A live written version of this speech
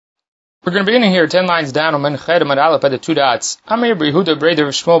We're going to begin here 10 lines down on Menched Amud Aleph at the 2 dots. Amir Yehuda Breder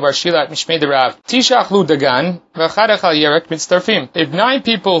Shmuel Bar Shilat Mishmei Derav Tishach Lu Dagan V'Chadach Al Yerek Mitztarfim. If 9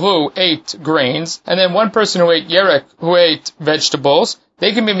 people who ate grains and then 1 person who ate yerek who ate vegetables,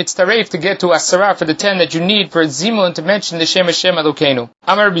 they can be mitztaref to get to Asara for the 10 that you need for Zimun to mention the Shem Hashem Elokeinu.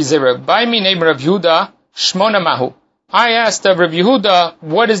 Amar Rabbi Zera, by me name Rav Yehuda Shmona Mahu. I asked of Rav Yehuda,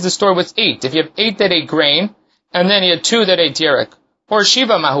 what is the story with 8? If you have 8 that ate grain and then you had 2 that ate yerek. Or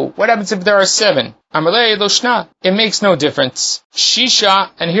Shiva Mahu. What happens if there are 7? Amalei Loshna. It makes no difference.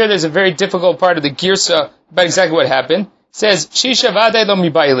 Shisha, and here there's a very difficult part of the Girsa about exactly what happened. It says, Shisha Vadei Lo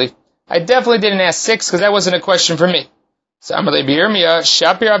Mibayli. I definitely didn't ask 6 because that wasn't a question for me. So Amalei B'Yirmiyah,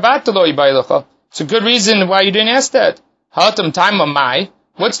 Shapir Avat Lo Yibaylecha. It's a good reason why you didn't ask that. Hatam Taima Mai.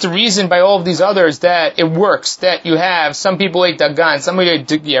 What's the reason by all of these others that it works, that you have some people ate Dagan, somebody ate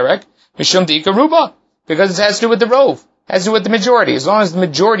Yerek, Mishum Dika Ruba? Because it has to do with the rove. Has to do with the majority. As long as the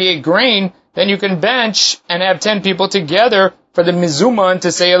majority ate grain, then you can bench and have 10 people together for the mizuman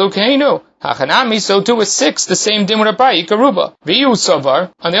to say Elokeinu. Hachanami, so too with 6, the same din with Rabbi, Ikaruba. V'yu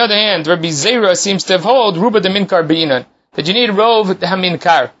Savar. On the other hand, Rabbi Zera seems to have hold Ruba the Minkar B'inan, that you need Rov the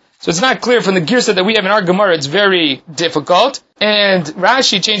Haminkar. So it's not clear from the Girsa that we have in our Gemara, it's very difficult. And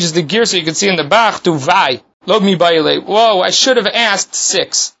Rashi changes the Girsa, you can see in the Bach, to Vai. Lov mi Bayile. Whoa, I should have asked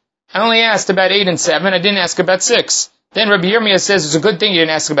 6. I only asked about 8 and 7, I didn't ask about 6. Then Rabbi Yirmiyah says it's a good thing you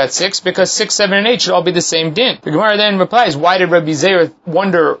didn't ask about 6 because 6, 7, and 8 should all be the same din. The Gemara then replies, why did Rabbi Zera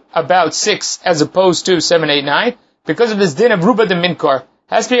wonder about 6 as opposed to 7, 8, 9? Because of this din of Ruba the Minkar. It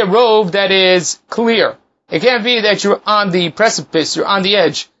has to be a rove that is clear. It can't be that you're on the precipice, you're on the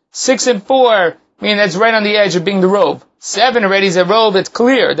edge. 6 and 4 mean that's right on the edge of being the rove. 7 already is a rove that's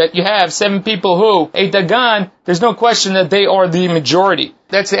clear, that you have 7 people who ate Dagan, there's no question that they are the majority.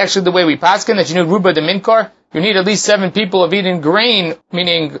 That's actually the way we paskin, that you need Ruba the Minkar. You need at least 7 people of eating grain,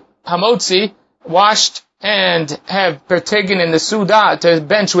 meaning hamotzi, washed, and have partaken in the Suda to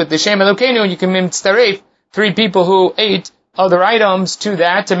bench with the Shem Elokeinu, and you can mitztaref 3 people who ate other items to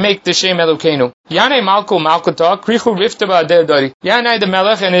that to make the Shem Elokeinu. Yanai Malko Malkota, Krichu Riftaba Dedari. Yanai the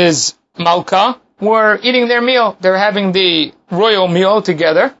Melech and his Malka were eating their meal. They're having the royal meal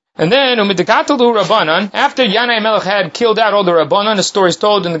together. And then, Rabbanan, after Yanai Melech had killed out all the Rabbanan, the story is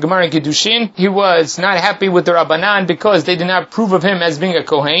told in the Gemara in Kiddushin, he was not happy with the Rabbanan because they did not approve of him as being a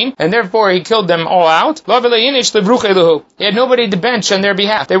Kohen, and therefore he killed them all out. He had nobody to bench on their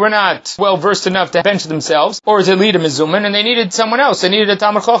behalf. They were not well versed enough to bench themselves, or to lead a Mizuman, and they needed someone else. They needed a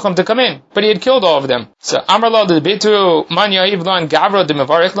Talmud Chacham to come in. But he had killed all of them. So, Amrla de Bitu, Man Yaivlan, Gavra de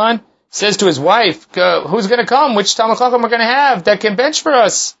Mavarechlan, says to his wife, who's going to come? Which Talmud Chacham are going to have that can bench for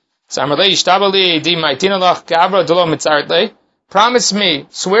us? Promise me,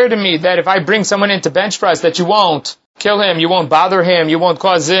 swear to me that if I bring someone in to bench for us, that you won't kill him, you won't bother him, you won't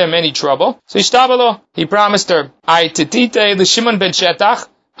cause him any trouble. So he promised her.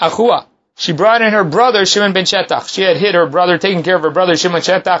 She brought in her brother, Shimon ben Shetach. She had hid her brother, taken care of her brother, Shimon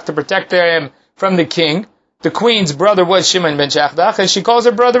Shetach, to protect him from the king. The queen's brother was Shimon ben Shetach, and she calls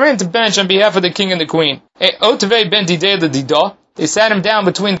her brother in to bench on behalf of the king and the queen. They sat him down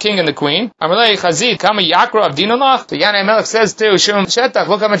between the king and the queen. Amalei Chazid, Kama Yakra of Dinalach. The Yanai Melech says to Shimon Shetach,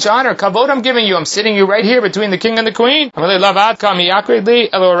 look how much honor, kavod I'm giving you. I'm sitting you right here between the king and the queen. Amalei Lavad, Kama Yakra li,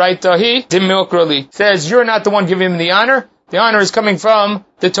 Elo Raitahi, Dimilkrali. Says, you're not the one giving him the honor. The honor is coming from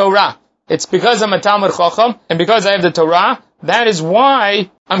the Torah. It's because I'm a Talmud Chacham, and because I have the Torah, that is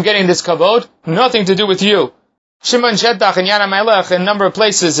why I'm getting this kavod. Nothing to do with you. Shimon Shetach and Yanai Melech, in a number of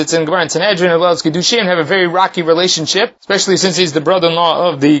places, it's in Gemara and Sanhedrin as well as Kiddushin, have a very rocky relationship, especially since he's the brother-in-law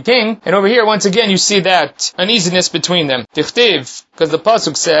of the king. And over here, once again, you see that uneasiness between them. Tichtiv, because the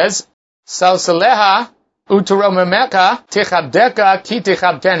pasuk says, Salsaleha utoromemeka tichabdeka ki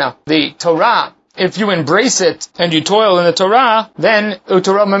tichabtena. The Torah, if you embrace it and you toil in the Torah, then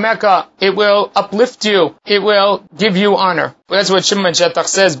utoromemeka, it will uplift you. It will give you honor. That's what Shimon Shetach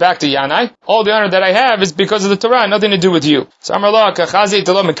says back to Yanai. All the honor that I have is because of the Torah, nothing to do with you. So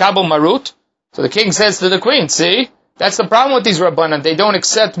the king says to the queen, see, that's the problem with these Rabbanan. They don't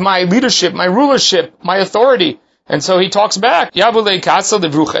accept my leadership, my rulership, my authority. And so he talks back. They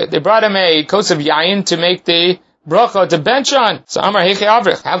brought him a kos of yayin to make the bracha to bench on. So Amar Heche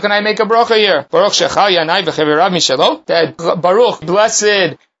Avrich, how can I make a bracha here? Baruch Shechal Yanai v'cheverav mishalo. That Baruch,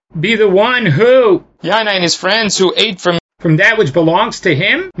 blessed, be the one who, Yanai and his friends who ate from that which belongs to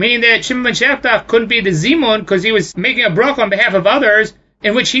him, meaning that Shimon ben Shetach couldn't be the Zimun because he was making a bracha on behalf of others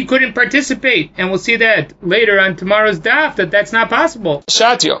in which he couldn't participate. And we'll see that later on tomorrow's daf, that that's not possible.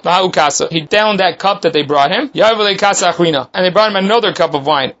 Shatio, Kasa. He downed that cup that they brought him, Yarvele Kasa Achrina, and they brought him another cup of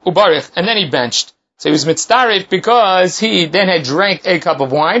wine, Ubarich, and then he benched. So he was mitzdarif because he then had drank a cup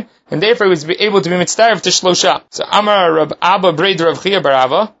of wine, and therefore he was able to be mitzdarif to shlosha. So Amar Rab Abba Breder Rav Chia bar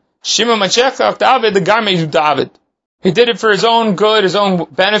Ava, Shima Machechach David the Garme David. He did it for his own good, his own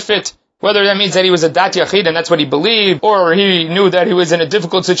benefit, whether that means that he was a dat yachid and that's what he believed, or he knew that he was in a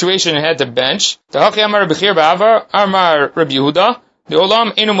difficult situation and had to bench. Tahachi Amar Rabbi Chia bar Ava, Amar Rabbi Yehuda, the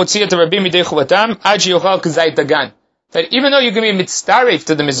Olam Enu Motziyat Rabim Midei Chuvatam, Aji Yochal Kazait Dagan. That even though you can be mitzdarif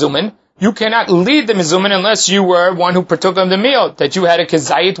to the mizumin, you cannot lead the mizumin unless you were one who partook of the meal, that you had a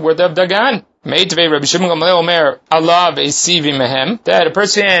kezayit worth of dagan. That a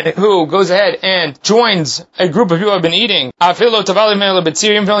person who goes ahead and joins a group of people who have been eating,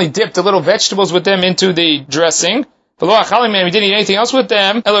 even only dipped a little vegetables with them into the dressing, we didn't eat anything else with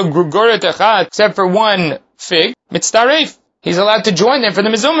them, except for one fig, mitzdarif. He's allowed to join them for the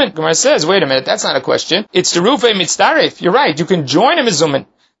mizumin. Gemara says, wait a minute, that's not a question. It's the rufe mitzdarif. You're right, you can join a mizumin.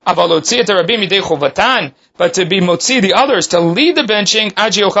 But to be motzi the others, to lead the benching,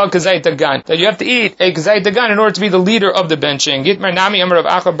 that you have to eat a kazayit dagan in order to be the leader of the benching.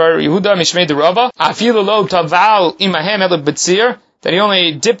 That he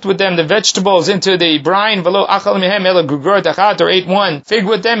only dipped with them the vegetables into the brine, or ate one fig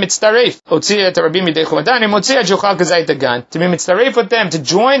with them, mitzdaref. To be mitzdaref with them, to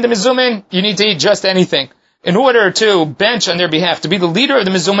join the mizumin, you need to eat just anything. In order to bench on their behalf, to be the leader of the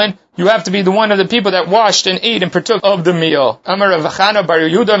mizumin, you have to be the one of the people that washed and ate and partook of the meal. Amar Rav Chana bar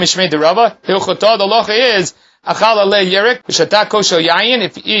Yehuda mishmei de Rava, hilchotah, the halacha is, achal alei yerek, v'shata kosher yayin,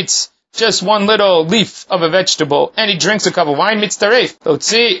 if he eats just one little leaf of a vegetable, and he drinks a cup of wine, mitzdaref.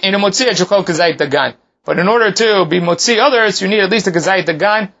 Lotzi, enu motzi echokol kazayit dagan. But in order to be motzi others, you need at least a kazayit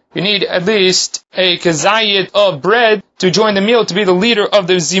dagan. You need at least a kazayit of bread to join the meal to be the leader of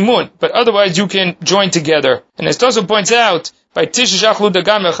the zimun. But otherwise you can join together. And as Tosu points out, by Tishashachlu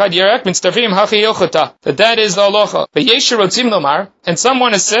Dagan Mechad Yerek Mitztafim Hachi Yochata, that is the halacha. But Yesher Rotzim Lomar, and some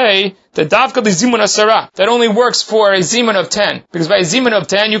want to say that Davka the Zimun Asara, that only works for a Zimun of 10. Because by a Zimun of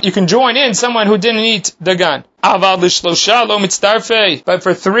 10, you can join in someone who didn't eat Dagan. Avad Lishlosha Lo Mitztarfei. But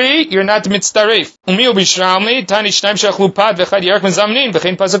for 3, you're not Mitztarif. Umiu Bishralmi, Tani Shnaim Shachlu Pad Vechad Yerek Mizamnin,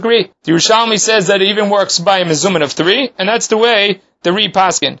 V'chein Pasakri. The Yerushalmi says that it even works by a Mizuman of 3, and that's the way the Ri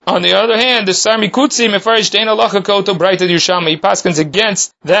Paskin. On the other hand, the Sarmi Kutzi Mefarish Dein Alacha Koto Braita Yerushalmi, he Paskins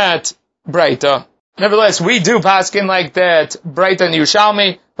against that Braita. Nevertheless, we do Paskin like that Braita and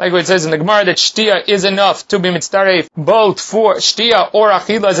Yerushalmi, like what it says in the Gemara, that Shtia is enough to be mitzdaref, both for Shtia or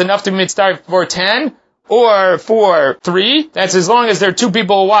Achila is enough to be mitzdaref for 10, or for 3. That's as long as there are 2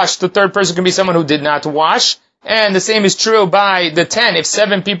 people who wash, the third person can be someone who did not wash. And the same is true by the 10. If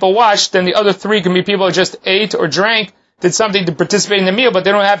 7 people washed, then the other 3 can be people who just ate or drank, did something to participate in the meal, but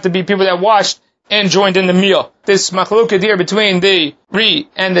they don't have to be people that washed and joined in the meal. This machloked here between the Ri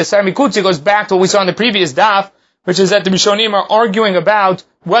and the Sarmi Kutzi goes back to what we saw in the previous daf, which is that the Rishonim are arguing about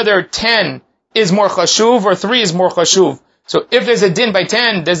whether 10 is more chashuv or 3 is more chashuv. So if there's a din by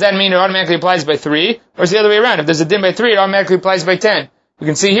 10, does that mean it automatically applies by 3? Or is it the other way around? If there's a din by 3, it automatically applies by 10. You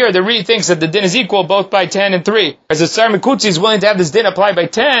can see here, the Ri thinks that the din is equal both by 10 and 3. As the Sarmi Kutzi is willing to have this din apply by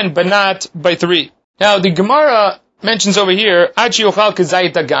 10, but not by 3. Now, the Gemara mentions over here, Achi Yochal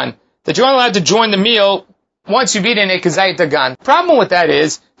Kazayit Dagan, that you're only allowed to join the meal once you've eaten a Kazayit Dagan. Problem with that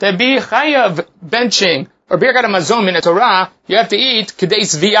is, that be chayav benching, or birkat hamazon min Torah, you have to eat Kedei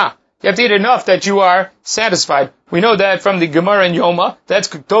Zviyah. You have to eat enough that you are satisfied. We know that from the Gemara and Yoma, that's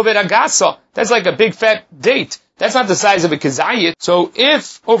Ktovet Agasa. That's like a big fat date. That's not the size of a kazayit. So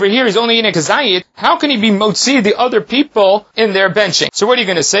if over here he's only eating a kazayit, how can he be motzi the other people in their benching? So what are you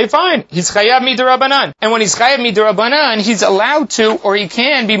going to say? Fine, he's chayav midirabanan. And when he's chayav midirabanan, he's allowed to, or he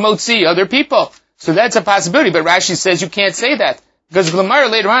can be motzi other people. So that's a possibility. But Rashi says you can't say that. Because Gemara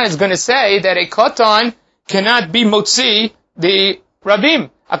later on is going to say that a katan cannot be motzi the rabim.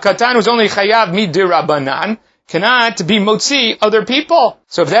 A katan who's only chayav midirabanan cannot be motzi other people.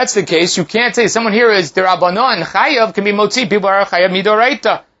 So if that's the case, you can't say someone here is derabanan, chayav can be motzi, people are chayav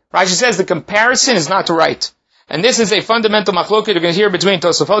midoraita. Rashi says the comparison is not right. And this is a fundamental machloket you're going to hear between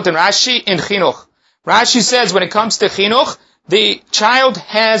Tosafot and Rashi in Chinuch. Rashi says when it comes to Chinuch, the child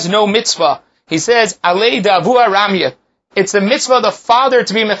has no mitzvah. He says, alei davua ramya. It's the mitzvah of the father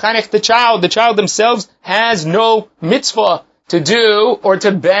to be mechanech the child. The child themselves has no mitzvah to do, or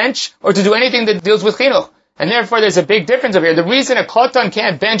to bench, or to do anything that deals with Chinuch. And therefore there's a big difference over here. The reason a katan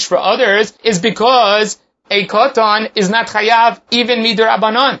can't bench for others is because a katan is not chayav even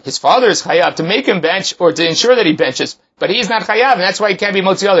midirabanan. His father is chayav to make him bench or to ensure that he benches. But he's not chayav, and that's why he can't be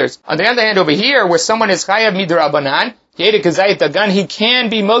motzi others. On the other hand, over here, where someone is chayav midirabanan, yeda kazayit dagan, he can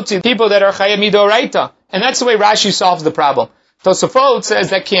be motzi people that are chayav midoraita. And that's the way Rashi solves the problem. Tosafot says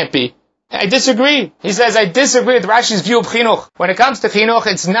that can't be. I disagree. He says, I disagree with Rashi's view of chinuch. When it comes to chinuch,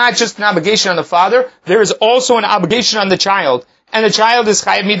 it's not just an obligation on the father, there is also an obligation on the child. And the child is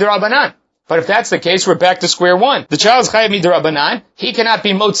chayav midrabanan. But if that's the case, we're back to square one. The child is chayav midrabanan, he cannot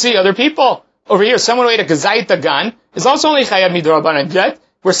be motzi other people. Over here, someone who ate a kazayit dagan is also only chayav midrabanan. Yet,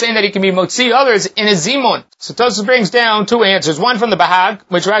 we're saying that he can be motzi others in his zimun. So Tosfos brings down two answers. One from the Bahag,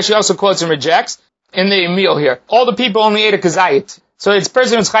 which Rashi also quotes and rejects, in the meal here. All the people only ate a kazayit. So it's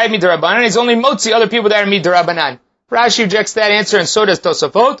person who's chayav midrabanan, he's only motzi other people that are midrabanan. Rashi rejects that answer, and so does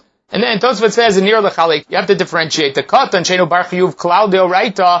Tosafot. And then Tosfot says in Nir L'chalik, you have to differentiate. The katan sheinu bar chiyuv klal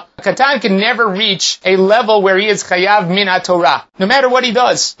deoraita. Katan can never reach a level where he is chayav min Torah. No matter what he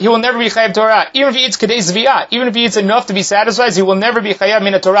does, he will never be chayav Torah. Even if he eats kadei zviyah, even if he eats enough to be satisfied, he will never be chayav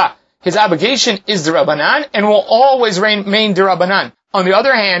min Torah. His obligation is derabanan and will always remain derabanan. On the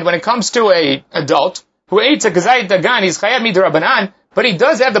other hand, when it comes to a adult who eats a kazayit dagan, he's chayav min derabanan, but he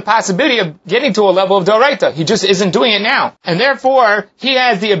does have the possibility of getting to a level of doraita. He just isn't doing it now. And therefore, he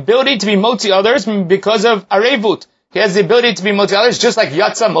has the ability to be motzi others because of arevut. He has the ability to be motzi others just like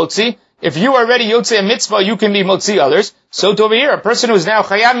yatsa motzi. If you are already yotze a mitzvah, you can be motzi others. So to over here, a person who is now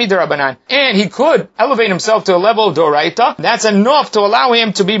chayav midarabanan, and he could elevate himself to a level of doraita, that's enough to allow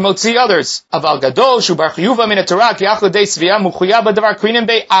him to be motzi others. Aval gadol, shu bar chiyuva min haTorah, ki achlo dei sviyah, muchuyah b'davar krinin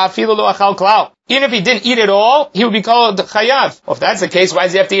bei, afilu lo achal klal. Even if he didn't eat it all, he would be called chayav. Well, if that's the case, why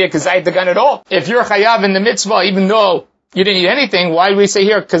does he have to eat a kazayit dagan at all? If you're chayav in the mitzvah, even though you didn't eat anything, why do we say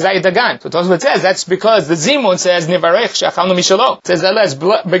here kazayit dagan? So Tosfot says that's because the zimun says nivarech she'achalnu mishalo. It says that let's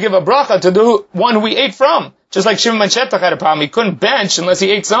give a bracha to the one who we ate from. Just like Shimon ben Shetach had a problem, he couldn't bench unless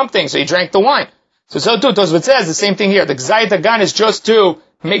he ate something, so he drank the wine. So too, Tosfot says the same thing here. The kazayit dagan is just to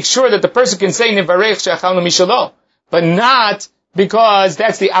make sure that the person can say nivarech she'achalnu mishalo, but not because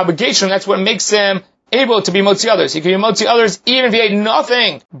that's the obligation. That's what makes him able to be motzi others. He can be motzi others even if he ate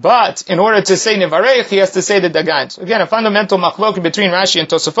nothing. But in order to say nevarech, he has to say the dagan. So again, a fundamental machlok between Rashi and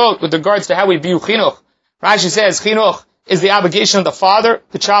Tosafot with regards to how we view chinuch. Rashi says chinuch is the obligation of the father.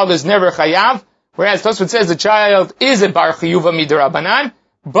 The child is never chayav. Whereas Tosafot says the child is a bar chiyuva midirabanan,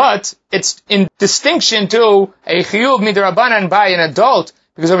 but it's in distinction to a chiyuv midirabanan by an adult.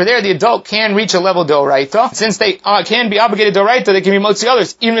 Because over there, the adult can reach a level d'oraita. Since they can be obligated d'oraita, they can be motzi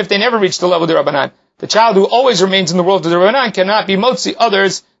others, even if they never reach the level d'Rabbanan. The child who always remains in the world of d'Rabbanan cannot be motzi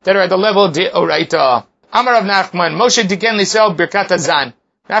others that are at the level d'oraita. Amar of Nachman, Moshe diken lisel birkat hazan.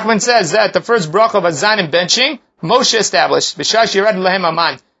 Nachman says that the first bracha of hazan in benching, Moshe established, B'shash yired lehem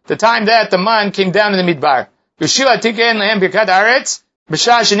aman, the time that the man came down in the midbar. Yoshua tiken lehem birkat aretz,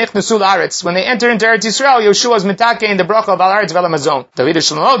 B'shash shenichnasu la'aretz. When they enter into Eretz Yisrael, Yoshua is mitake in the bracha of al-aretz v'al-amazon. David and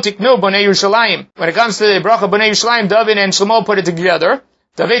Shlomo tiknu bonei Yerushalayim. When it comes to the bracha bonei Yerushalayim, David and Shlomo put it together.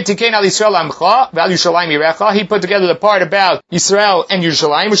 David tikein al Yisrael amcha v'al Yerushalayim yirecha. He put together the part about Yisrael and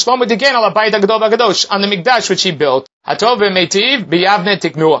Yerushalayim. Shlomo tikein al Habayit HaGadol VaGadosh, on the Mikdash which he built. Hatov v'meitiv b'yavne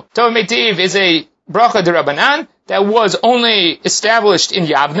tiknu. Tov v'meitiv is a bracha d'Rabbanan that was only established in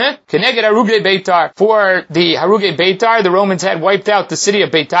Yavne. Keneged Harugei Beitar. For the Harugei Beitar, the Romans had wiped out the city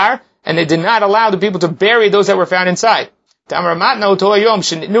of Beitar, and they did not allow the people to bury those that were found inside. Tamar Matno Tolayom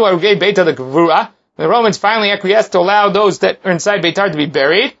Shnitnu Harugei Beitar the Gvura. The Romans finally acquiesced to allow those that are inside Beitar to be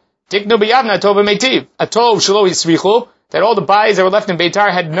buried. Tiknu b'Yavne Atov v'meitiv. Atov shelo yisrichu. That all the bodies that were left in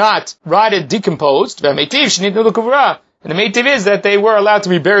Beitar had not rotted, decomposed. V'meitiv shnitnu l'Gvura. And the meitiv is that they were allowed to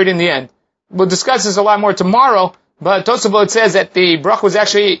be buried in the end. We'll discuss this a lot more tomorrow, but Tosafot says that the bracha was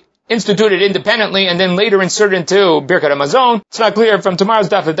actually instituted independently and then later inserted into Birkat Hamazon. It's not clear from tomorrow's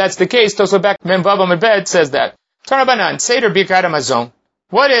daf if that's the case. Tosafot back Mem Vav Amud Bet says that. Tanabanan, Seder Birkat Hamazon.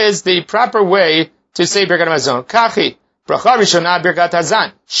 What is the proper way to say Birkat Hamazon? Kachi, bracha rishona Birkat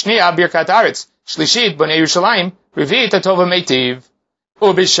Hazan, shniya Birkat Aretz, shlishit Bonei Yerushalayim, revi'it Atov v'meitiv.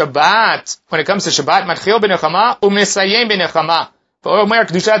 U'b'Shabbat, when it comes to Shabbat, matchil b'nechama, u'mesayem b'nechama. When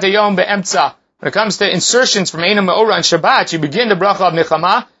it comes to insertions from Einam Me'ora on Shabbat, you begin the bracha of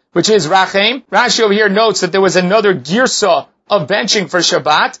Nechama, which is Rachem. Rashi over here notes that there was another girsa of benching for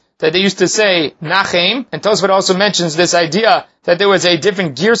Shabbat, that they used to say Nachem, and Tosfot also mentions this idea that there was a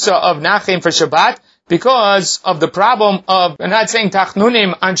different girsa of Nachem for Shabbat, because of the problem of not saying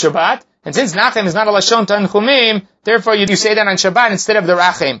Tachnunim on Shabbat, and since Nachem is not a Lashon Tanchumim, therefore you say that on Shabbat instead of the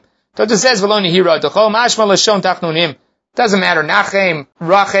Rachem. Tosfot says, V'lo nihira, T'chol mashma Lashon Tachnunim. Doesn't matter, Nachem,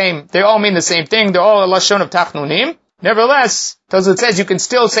 Rachem, they all mean the same thing, they're all a Lashon of Tachnunim. Nevertheless, Tosfot says you can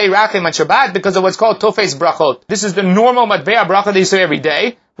still say Rachem on Shabbat because of what's called Tofes Brachot. This is the normal Matbea Bracha that you say every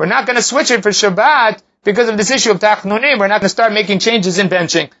day. We're not going to switch it for Shabbat because of this issue of Tachnunim. We're not going to start making changes in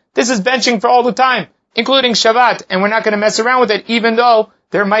benching. This is benching for all the time, including Shabbat, and we're not going to mess around with it even though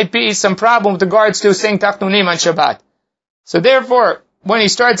there might be some problem with regards to saying Tachnunim on Shabbat. So therefore, when he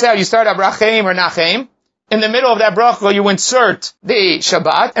starts out, you start up Rachem or Nachem. In the middle of that bracha, you insert the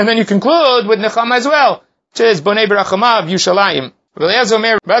Shabbat, and then you conclude with Nechama as well, which is Bonei Berachamav Yushalayim. If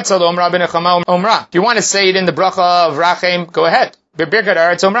you want to say it in the bracha of Rachem, go ahead. If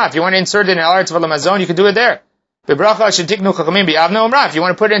you want to insert it in Aretz V'Lamazon, you can do it there. If you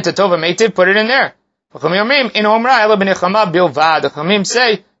want to put it into Tova Meitiv, put it in there. The Chachamim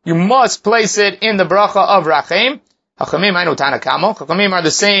say, you must place it in the bracha of Rachem. Chachamim are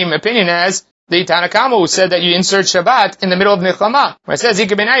the same opinion as the Tanakama who said that you insert Shabbat in the middle of Nechama. Where it says,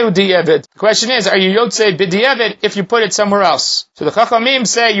 the question is, are you Yotzei B'di'evet if you put it somewhere else? So the Chachamim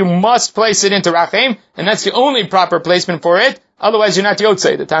say you must place it into Rachem, and that's the only proper placement for it. Otherwise, you're not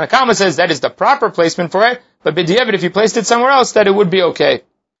Yotzei. The Tanakama says that is the proper placement for it, but B'di'evet, if you placed it somewhere else, that it would be okay.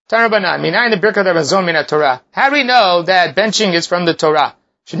 Tanabanan, minayin the Birkat HaMazon min Torah. How do we know that benching is from the Torah?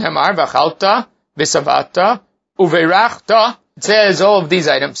 Shnehemar v'achalta v'savata uveirachta. It says all of these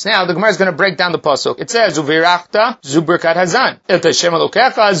items. Now the Gemara is going to break down the pasuk. It says uveirachta zu birkat hazan el Hashem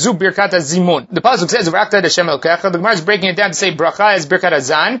elokecha zu birkat hazimun. The pasuk says uveirachta Hashem elokecha. The Gemara is breaking it down to say bracha is birkat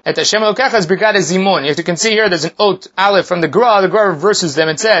hazan et Hashem elokecha is birkat hazimun. You can see here there's an ot aleph from the Gra. The Gra reverses them.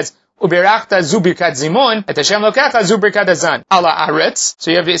 It says Ubirachta zu birkat zimun, et Hashem lokecha zu birkat hazan. Ala aretz.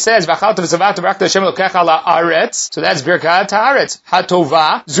 So it says, v'achalta v'savata v'rachta Hashem lokecha ala aretz. So that's birkat haaretz.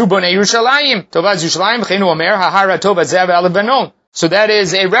 Ha-tova zu bonei Yerushalayim. Tova zu Yerushalayim, chenu omer, ha-hara tova zeh al-Lebanon. So that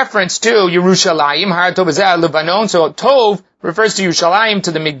is a reference to Yerushalayim, ha-hara tova zeh al-Lebanon. So tov refers to Yerushalayim,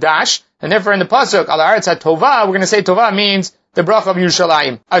 to the Mikdash. And therefore in the pasuk, ala aretz ha-tova, we're going to say tova means the bracha of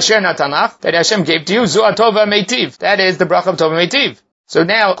Yerushalayim. Asher natanach, that Hashem gave to you, zu atova meitiv. That is the bracha of tova meitiv. So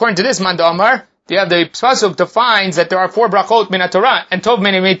now, according to this Mandamar, you have the pasuk defines that there are 4 brachot min Torah, and tov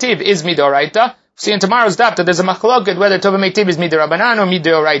min meitiv is midoraita. See in tomorrow's daf that there's a machloket whether tov meitiv is midorabanan or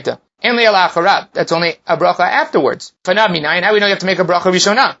midoraita. Only al acharab, that's only a bracha afterwards. Fanav minayin, how we know you have to make a bracha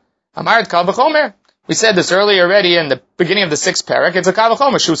rishona? Amaret kal v'chomer. We said this earlier already in the beginning of the 6th parak. It's a kal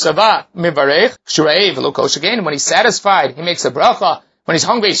v'chomer. Shu sava mivarech shureiv lo kol shekain. When he's satisfied, he makes a bracha. When he's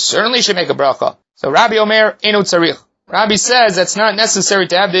hungry, he certainly should make a bracha. So Rabbi Omer enu tzarich. Rabbi says that's not necessary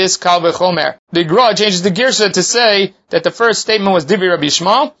to have this kal v'chomer. The Gra changes the girsa to say that the first statement was Divi Rabbi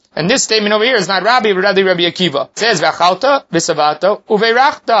Shmuel, and this statement over here is not Rabbi, but Rabbi Akiva. It says v'achalta v'savata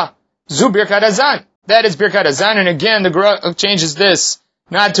uveirachta zu birkat hazan. That is birkat hazan, and again the Gra changes this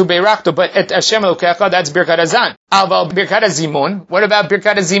not to beirachta, but et Hashem elokecha. That's birkat hazan. Aval birkat hazimun. What about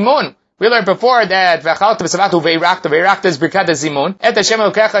birkat hazimun? We learned before that v'achalta v'savata uveirachta is birkat hazimun. Et Hashem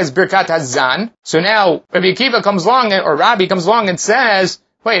elokecha is birkat hazan. So now Rabbi Akiva comes along, or Rabbi comes along and says,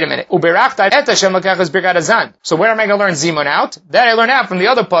 wait a minute, ubeirachta et Hashem elokecha is birkat hazan. So where am I going to learn zimun out? That I learn out from the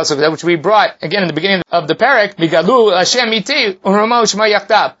other pasuk, which we brought again in the beginning of the parak. Migalu Hashem iti unramo shema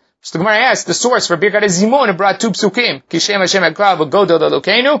yachtav. So the Gemara asks the source for birkat hazimun. It brought 2 psukim. Kishem Hashem ekrav v'godol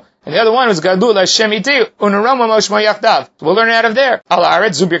elokeinu. And the other one was Gadul Hashem iti unramo shema yachtav. So we'll learn it out of there. Al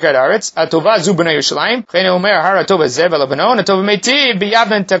aretz zu birkat aretz. Atova zu b'nei Yerushalayim. Chene omer hara tova zev al-Lebanon. Atova meitiv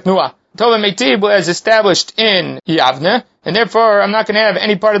b'yavne teknua. Tova meitiv was established in Yavne, and therefore I'm not going to have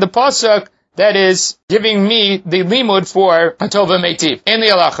any part of the pasuk that is giving me the limud for Tova meitiv. In the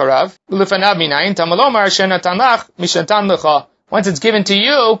alacharav, ulefanav minayin tamalomar shenatanach mishatan lecha. Once it's given to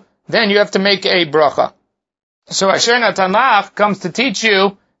you, then you have to make a bracha. So Asher Natanach comes to teach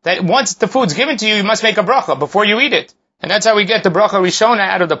you that once the food's given to you, you must make a bracha before you eat it. And that's how we get the bracha Rishona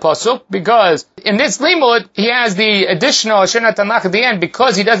out of the pasuk, because in this limud, he has the additional Asher Natanach at the end,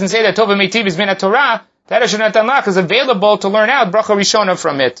 because he doesn't say that Tova Meitiv is min Torah, that Asher Natanach is available to learn out bracha Rishona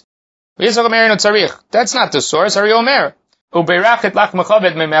from it. That's not the source, Ari Omer.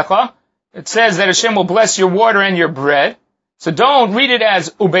 It says that Hashem will bless your water and your bread. So don't read it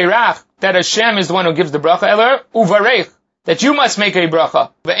as ubeirach, that Hashem is the one who gives the bracha, eler uvarech, that you must make a bracha.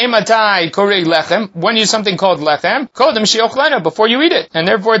 Ve'ematai korei lechem, when you use something called lechem, kodem shiochlena, before you eat it. And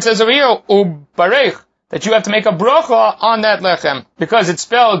therefore it says over here, ubarech, that you have to make a bracha on that lechem, because it's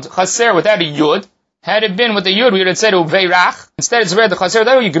spelled chaser without a yud. Had it been with the yud, we would have said uveirach. Instead it's read the chaser,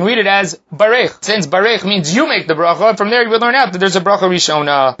 though you can read it as barech. Since barech means you make the bracha, from there you would learn out that there's a bracha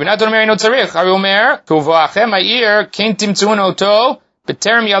rishona. V'naton omer eno tzarich, Ari Omer, kuva'achem ha'ir, kin timtzun oto,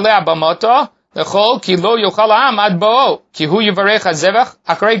 b'terem yaleh abamoto, l'chol ki lo yochal ha'am ad bo'o, ki hu yivarech ha'zevach,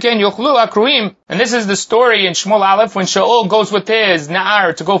 akrei ken yochlu akruim. And this is the story in Shmuel Aleph when Shaul goes with his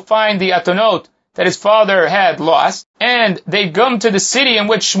na'ar to go find the atonot that his father had lost, and they come to the city in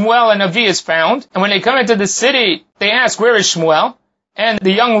which Shmuel and Avi is found, and when they come into the city, they ask, where is Shmuel? And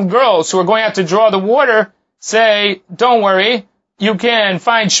the young girls who are going out to draw the water say, don't worry, you can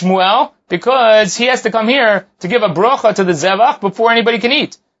find Shmuel, because he has to come here to give a bracha to the zevach before anybody can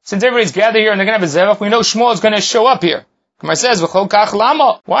eat. Since everybody's gathered here and they're going to have a zevach, we know Shmuel is going to show up here, Gemara says, "V'chol kach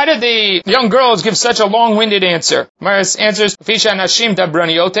lama." Why did the young girls give such a long-winded answer? Gemara answers, "Fisha nashim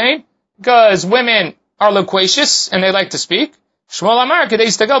dabraniotein," because women are loquacious and they like to speak. Shmuel Amar kedei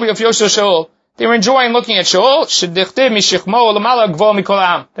istagal b'yofyosho Shaul. They were enjoying looking at Shaul. Shedichtiv mishichmo l'mala gvo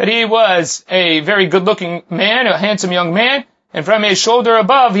mikolam. That he was a very good-looking man, a handsome young man, and from his shoulder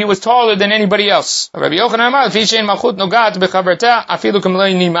above, he was taller than anybody else. Rabbi Yochanan Amar, "Fishein malchut nogat bechaverta afilu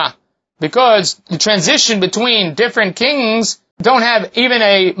k'mlei nima." Because the transition between different kings don't have even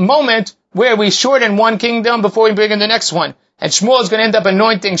a moment where we shorten one kingdom before we begin the next one. And Shmuel is going to end up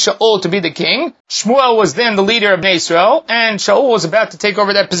anointing Shaul to be the king. Shmuel was then the leader of Bnei Israel, and Shaul was about to take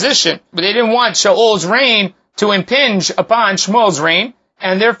over that position. But they didn't want Shaul's reign to impinge upon Shmuel's reign,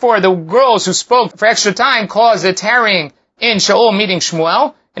 and therefore the girls who spoke for extra time caused a tarrying in Shaul meeting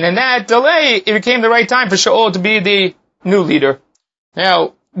Shmuel, and in that delay, it became the right time for Shaul to be the new leader.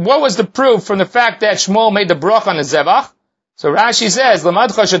 Now, what was the proof from the fact that Shmuel made the bracha on the zevach? So Rashi says,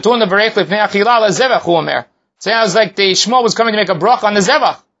 "L'madcha shatun levarech lifnei achila lezevach hu omer." Sounds like the Shmuel was coming to make a bracha on the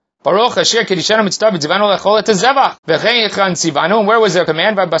zevach. Baruch Asher Kedishanu Mitzvah Tzivanu Lechol Et Zevach V'chein Yichran Tzivanu. And where was their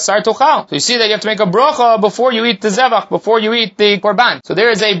command? By Basar Tochal. So you see that you have to make a bracha before you eat the zevach, before you eat the korban. So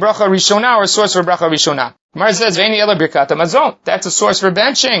there is a bracha rishona, or a source for bracha rishona. Gemara says, "Ve'eni ela birkat hamazon." That's a source for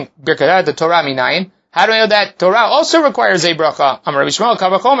benching. Birkat the Torah minayin. How do I know that Torah also requires a bracha? Amar Rabbi Shmuel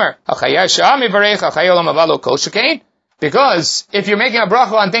Kavachomer Achayah Shah Mivarech Achayah Olam Avalo Kol Shekain. Because if you're making a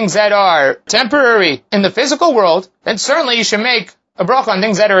bracha on things that are temporary in the physical world, then certainly you should make a bracha on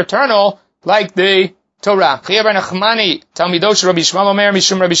things that are eternal, like the Torah. You don't have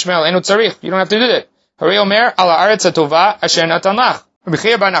to do that. Hare Omer ala aretz hatova asher natan lach. Rabbi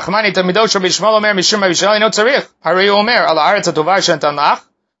Chia bar Nachmani talmido Rabbi Shmuel Omer mishum Rabbi Shmuel eno tzarich. Hare Omer ala aretz hatova asher natan lach.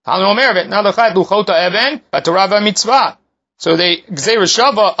 Halu Omer v'tna lecha et luchot ha'eben v'torah v'mitzvah. So the Gzeir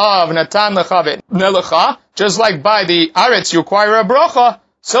Shava of Natan Lecha Nelecha, just like by the Aretz you require a bracha,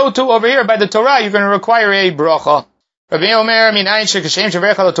 so too over here by the Torah you're going to require a bracha. Rabbi Omer minayin shekashem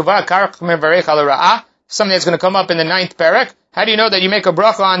shevarech al tova karach mevarech al ra'ah. Something that's going to come up in the 9th parak. How do you know that you make a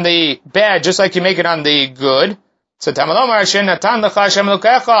bracha on the bad just like you make it on the good? So Tamal Omer Asher Natan Lecha Hashem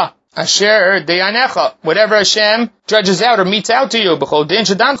Elokecha Asher Deyanecha. Whatever Hashem judges out or meets out to you. B'chol din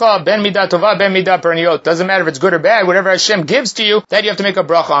shedancha ben midah tova ben midah perniot. Doesn't matter if it's good or bad. Whatever Hashem gives to you, that you have to make a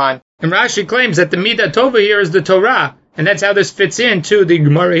bracha on. And Rashi claims that the midah tova here is the Torah. And that's how this fits into the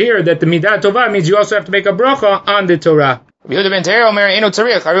Gemara here, that the midah tova means you also have to make a bracha on the Torah. Yehuda ben Teher Omer eno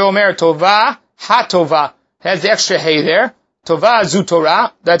tzarich. Hari Omer tova ha-tova. Has the extra hay there. Tova zu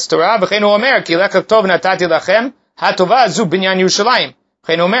Torah. That's Torah. V'cheinu Omer ki lekach tov natati lachem. Ha-tova zu binyan Yerushalayim.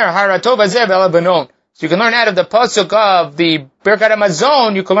 So you can learn out of the pasuk of the Birkat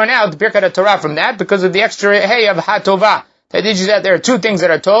Hamazon, you can learn out the Birkat Torah from that because of the extra hey of HaTova. That teaches that there are two things that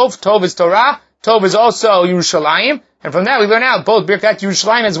are Tov. Tov is Torah. Tov is also Yerushalayim. And from that we learn out both Birkat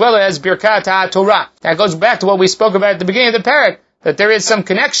Yerushalayim as well as Birkat HaTorah. That goes back to what we spoke about at the beginning of the parak, that there is some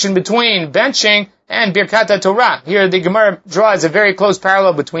connection between benching and Birkat HaTorah. Here the Gemara draws a very close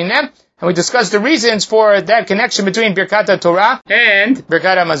parallel between them. And we discussed the reasons for that connection between Birkat HaTorah and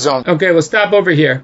Birkat Hamazon. Okay, we'll stop over here.